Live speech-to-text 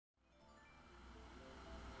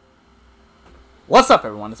What's up,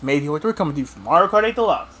 everyone? It's Made3 coming to you from Mario Kart 8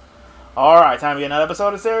 Deluxe. Alright, time to get another episode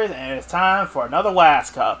of the series, and it's time for another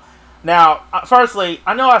WAzzz Cup. Now, firstly,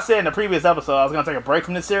 I know I said in the previous episode I was going to take a break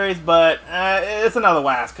from this series, but it's another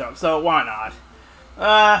WAzzz Cup, so why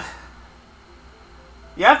not?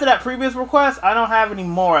 Yeah, after that previous request, I don't have any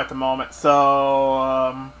more at the moment, so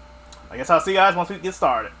I guess I'll see you guys once we get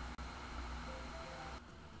started.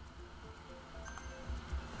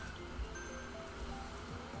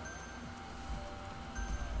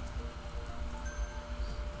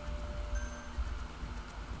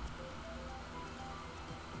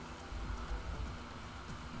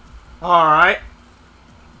 Alright.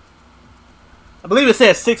 I believe it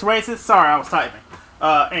says 6 races. Sorry, I was typing.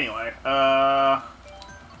 Anyway,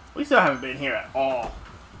 we still haven't been here at all.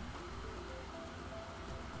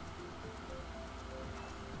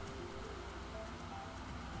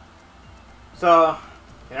 So,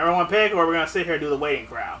 can everyone pick, or we're going to sit here and do the waiting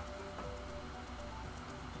crowd?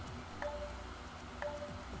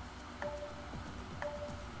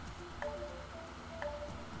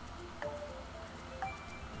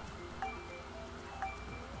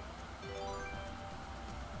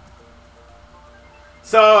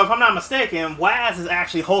 So, if I'm not mistaken, WAzzz is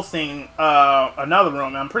actually hosting another room,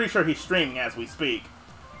 and I'm pretty sure he's streaming as we speak.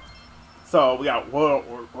 So, we got World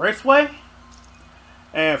Raceway.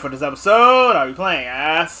 And for this episode, I'll be playing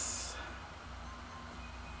as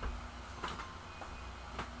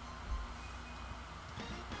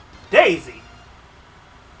Daisy.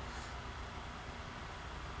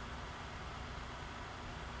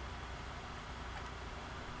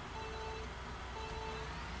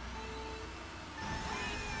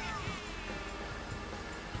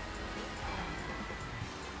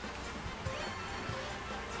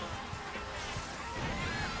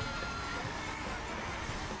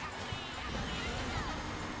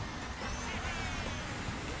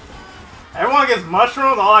 Everyone gets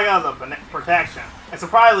mushrooms, all I got is a protection. And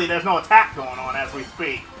surprisingly, there's no attack going on as we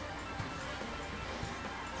speak.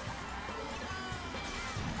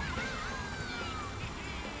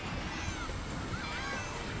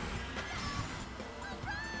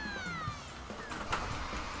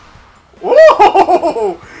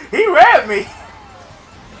 Ooh! He read me!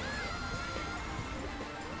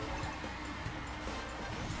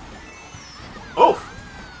 Oof!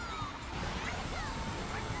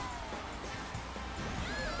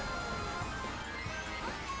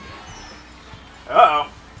 Uh-oh.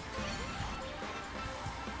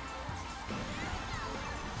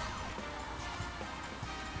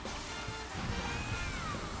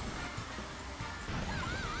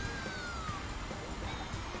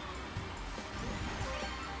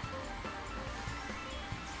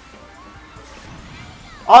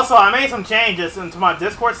 Also, I made some changes into my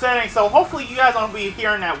Discord settings, so hopefully you guys won't be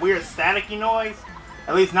hearing that weird staticky noise.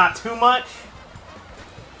 At least not too much.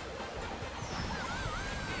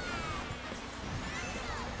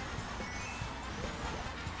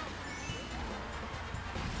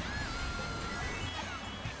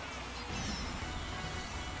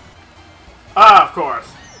 Of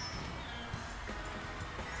course.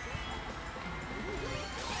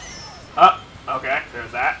 Okay,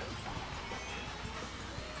 there's that.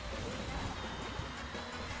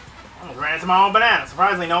 I almost ran into my own banana.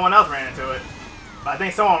 Surprisingly, no one else ran into it. But I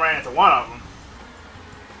think someone ran into one of them.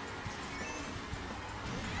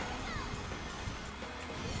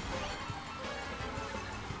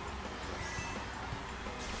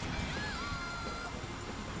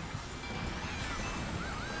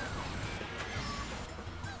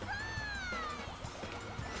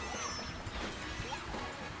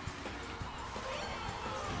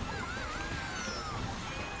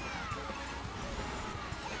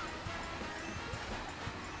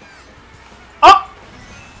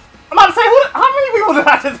 Did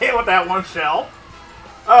I just hit with that one shell?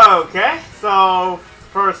 Okay, so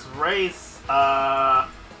first race, oh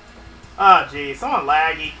geez, someone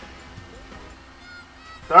laggy.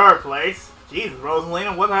 Third place, Jesus,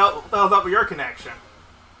 Rosalina, what the hell's up with your connection?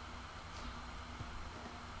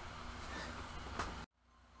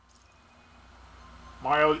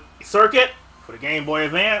 Mario Circuit for the Game Boy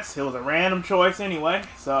Advance. It was a random choice anyway,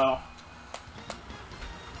 so.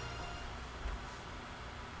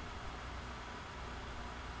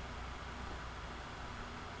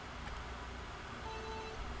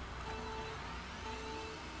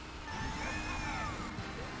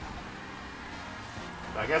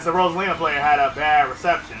 I guess the Rosalina player had a bad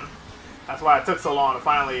reception. That's why it took so long to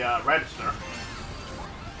finally register.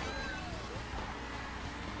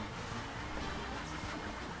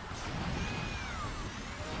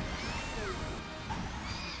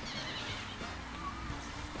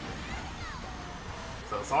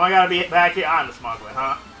 So someone gotta be back here. I'm the smuggler,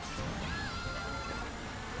 huh?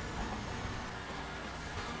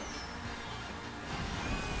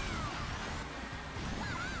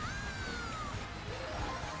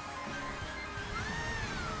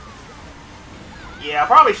 Yeah, I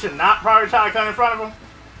probably should not try to cut in front of him.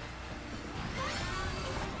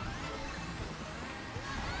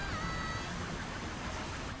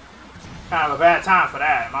 Kind of a bad time for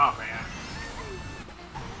that, in my opinion.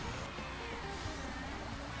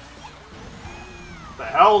 What the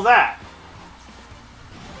hell's that?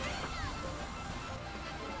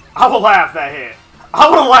 I would laugh if that hit. I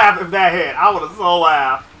would have laughed if that hit. I would have so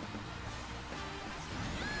laughed.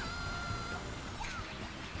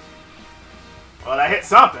 Well, that hit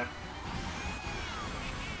something.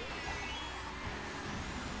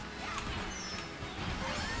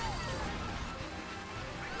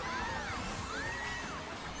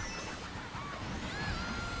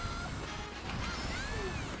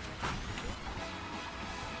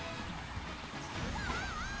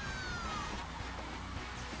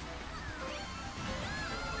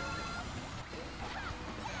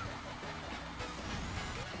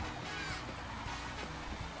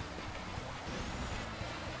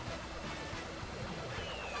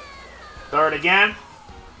 Third again.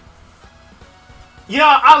 You know,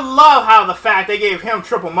 I love how the fact they gave him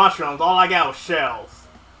triple mushrooms, all I got was shells.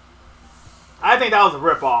 I think that was a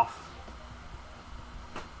ripoff.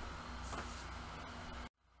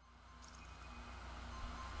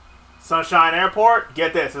 Sunshine Airport,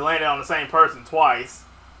 get this, it landed on the same person twice.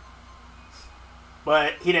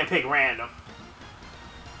 But he didn't pick random.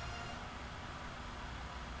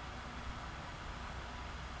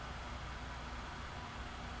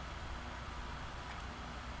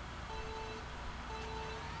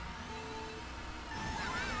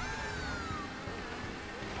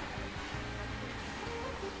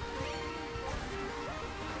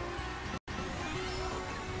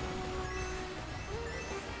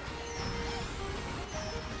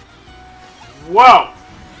 Whoa!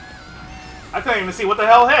 I couldn't even see what the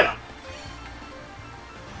hell hit him.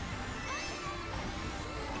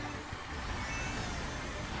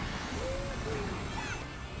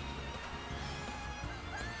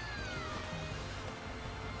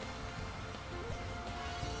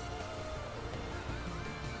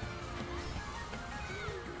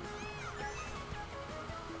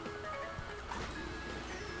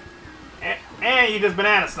 And you just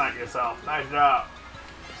banana sniped yourself. Nice job.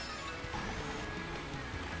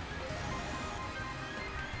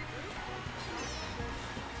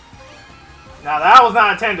 Now that was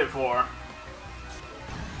not intended for.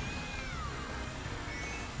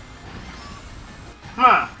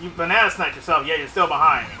 Huh, you banana sniped yourself, yet you're still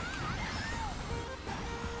behind me.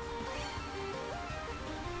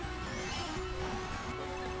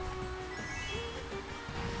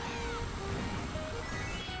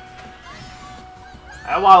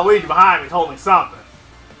 That Waluigi behind me told me something.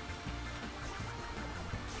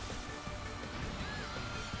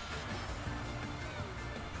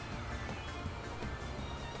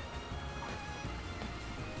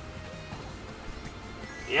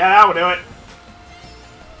 Yeah, that would do it.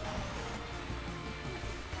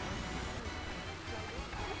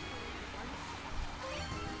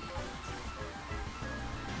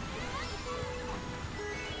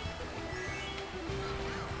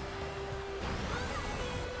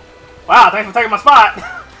 Wow, thanks for taking my spot.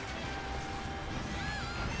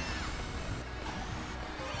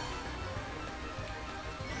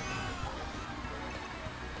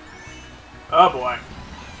 Oh boy.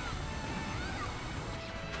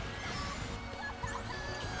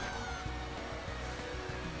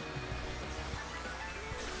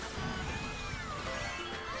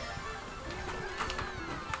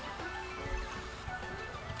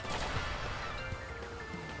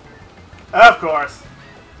 Of course.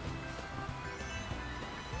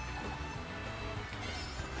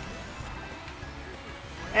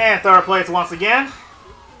 And third place once again.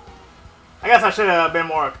 I guess I should have been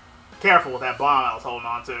more careful with that bomb I was holding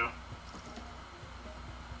on to.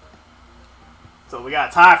 So we got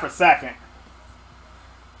a tie for second.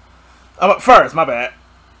 Oh, but first, my bad.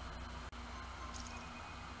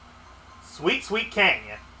 Sweet, Sweet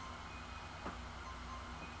Canyon.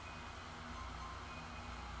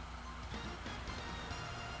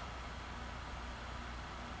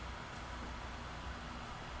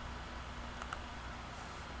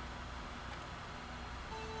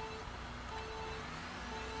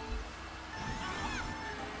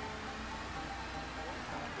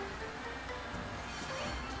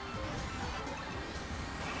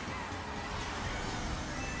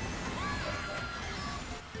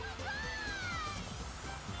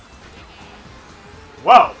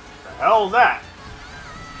 Whoa! The hell is that?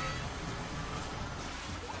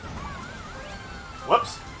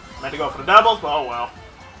 Whoops. Meant to go for the doubles, but oh well.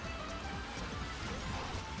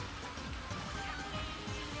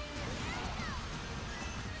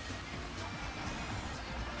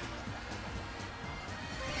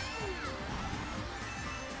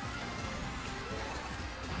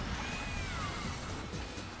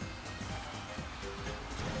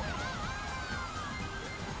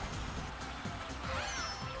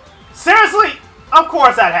 Seriously? Of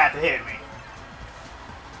course that had to hit me.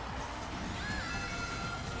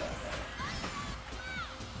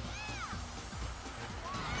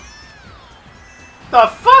 The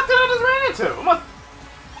fuck did I just ran into? Must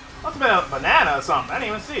have been a banana or something. I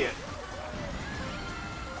didn't even see it.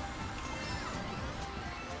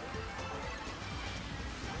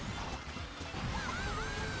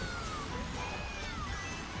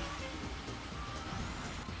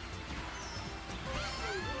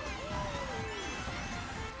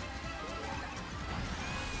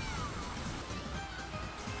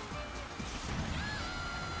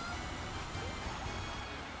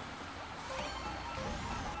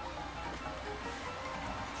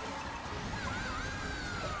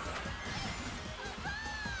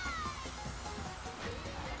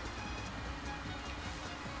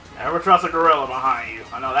 Never trust a gorilla behind you.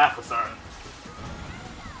 I know that for certain.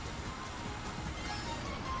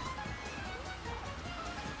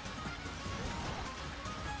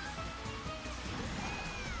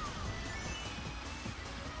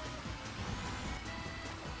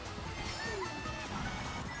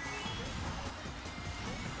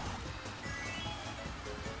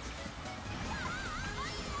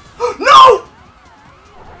 No!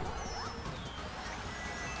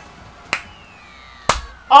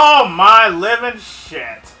 Oh my living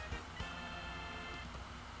shit.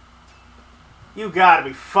 You gotta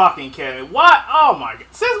be fucking kidding me. What? Oh my god.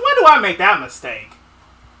 Since when do I make that mistake?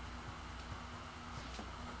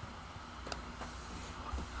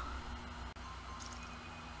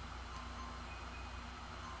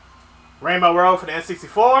 Rainbow Road for the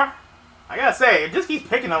N64? I gotta say, it just keeps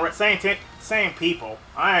picking the same people.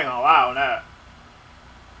 I ain't gonna lie on that.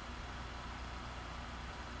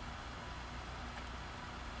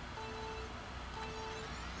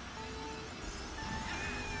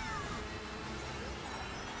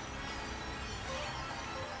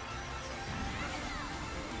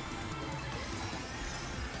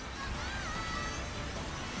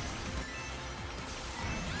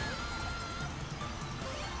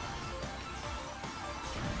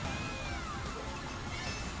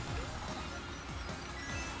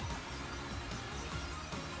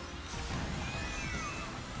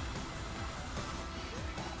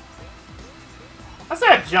 I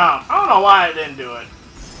said jump. I don't know why I didn't do it.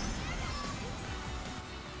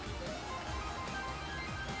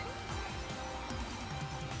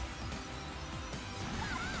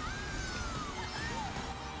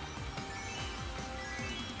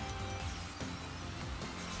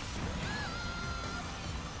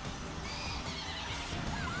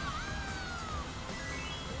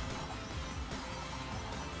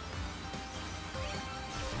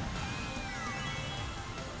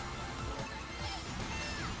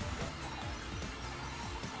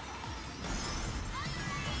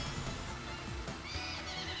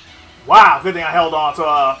 Wow, good thing I held on to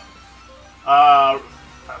a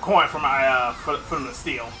coin for my for them to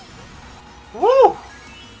steal. Woo!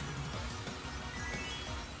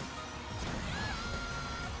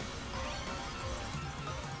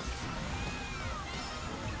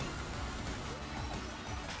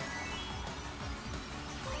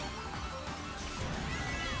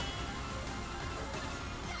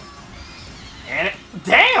 And it,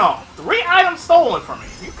 damn, 3 items stolen from me.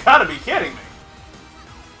 You gotta be kidding me.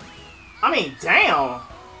 I mean, damn.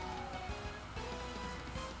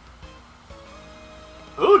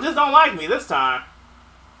 Ooh, just don't like me this time.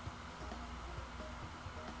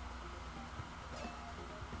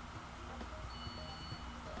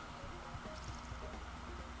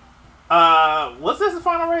 Was this the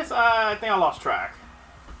final race? I think I lost track.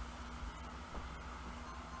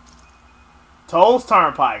 Toll's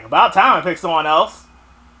Turnpike. About time I picked someone else.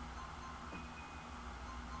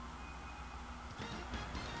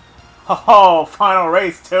 Oh, final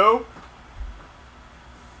race 2?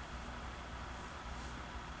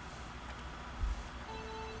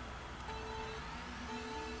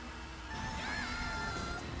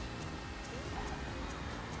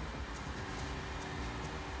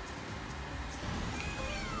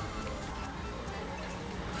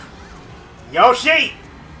 Yoshi!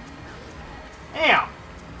 Damn!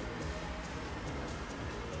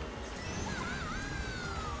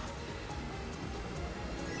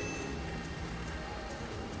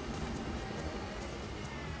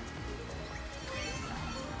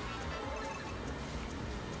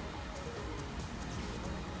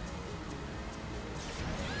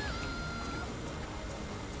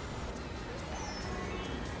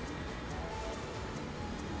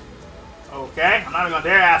 Okay, I'm not even gonna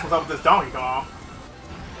dare ask what's up with this Donkey Kong.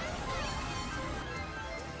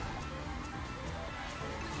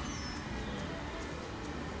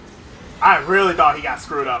 I really thought he got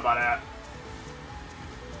screwed up by that.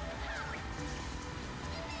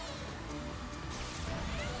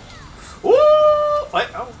 Woo! Wait,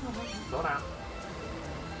 oh, slow down.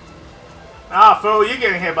 Ah, fool, you're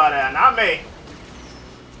getting hit by that, not me.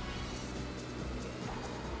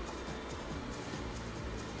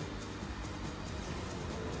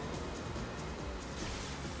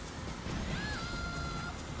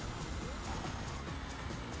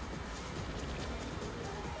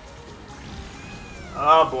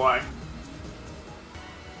 Oh boy.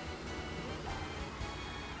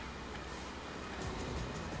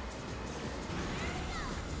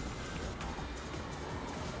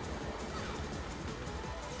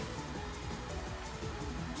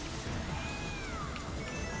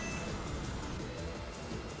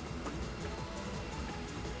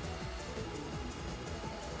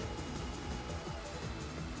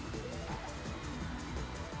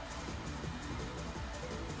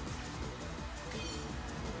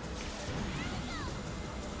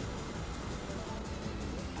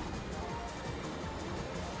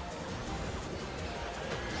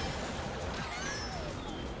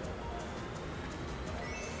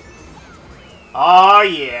 Oh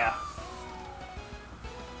yeah.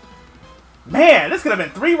 Man, this could have been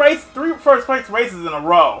three first place races in a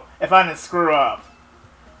row if I didn't screw up.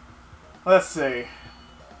 Let's see.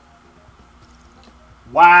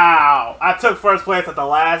 Wow, I took first place at the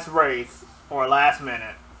last race, or last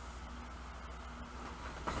minute.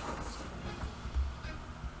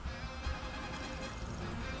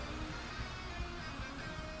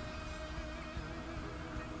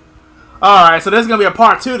 Alright, so there's going to be a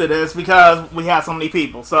part 2 to this because we have so many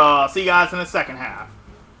people. So I'll see you guys in the second half.